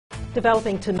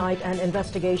Developing tonight, an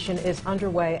investigation is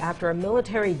underway after a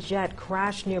military jet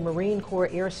crashed near Marine Corps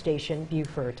Air Station,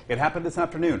 Beaufort. It happened this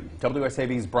afternoon.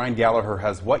 WSAV's Brian Gallagher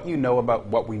has what we know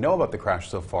about the crash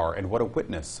so far and what a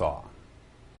witness saw.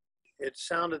 It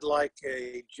sounded like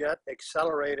a jet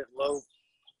accelerated low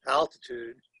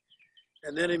altitude,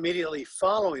 and then immediately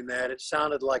following that, it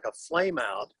sounded like a flame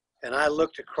out. And I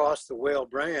looked across the Whale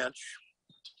Branch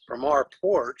from our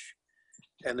porch,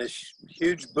 and this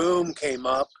huge boom came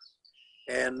up,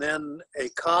 and then a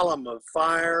column of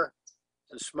fire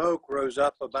and smoke rose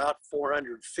up about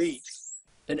 400 feet.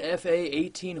 An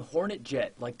FA-18 Hornet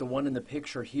jet, like the one in the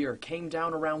picture here, came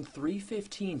down around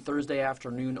 3:15 Thursday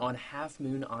afternoon on Half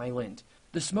Moon Island.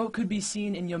 The smoke could be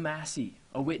seen in Yamasee.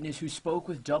 A witness who spoke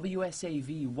with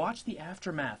WSAV watched the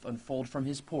aftermath unfold from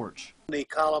his porch. The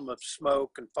column of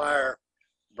smoke and fire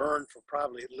burned for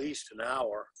probably at least an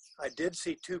hour. I did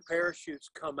see two parachutes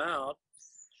come out.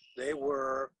 They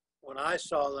were, when I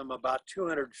saw them, about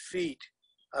 200 feet,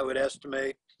 I would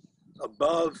estimate,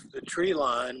 above the tree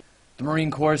line. The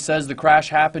Marine Corps says the crash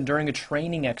happened during a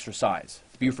training exercise.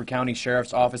 The Beaufort County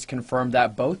Sheriff's Office confirmed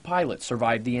that both pilots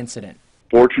survived the incident.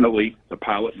 Fortunately, the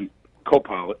pilot and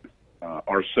co-pilot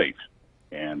are safe,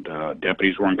 and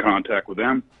deputies were in contact with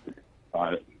them,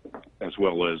 as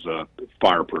well as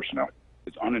fire personnel.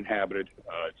 It's uninhabited.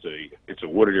 It's a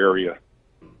wooded area.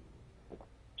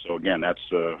 So again, that's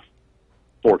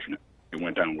fortunate. It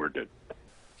went down where it did.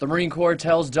 The Marine Corps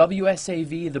tells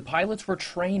WSAV the pilots were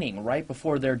training right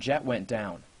before their jet went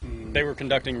down. They were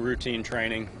conducting routine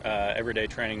training, everyday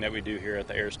training that we do here at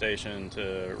the air station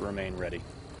to remain ready.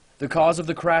 The cause of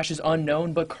the crash is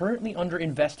unknown, but currently under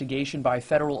investigation by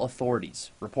federal authorities.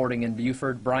 Reporting in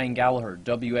Beaufort, Brian Gallagher,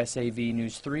 WSAV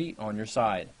News 3, on your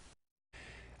side.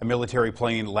 A military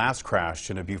plane last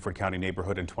crashed in a Beaufort County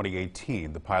neighborhood in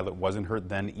 2018. The pilot wasn't hurt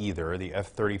then either. The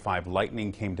F-35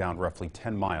 Lightning came down roughly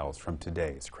 10 miles from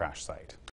today's crash site.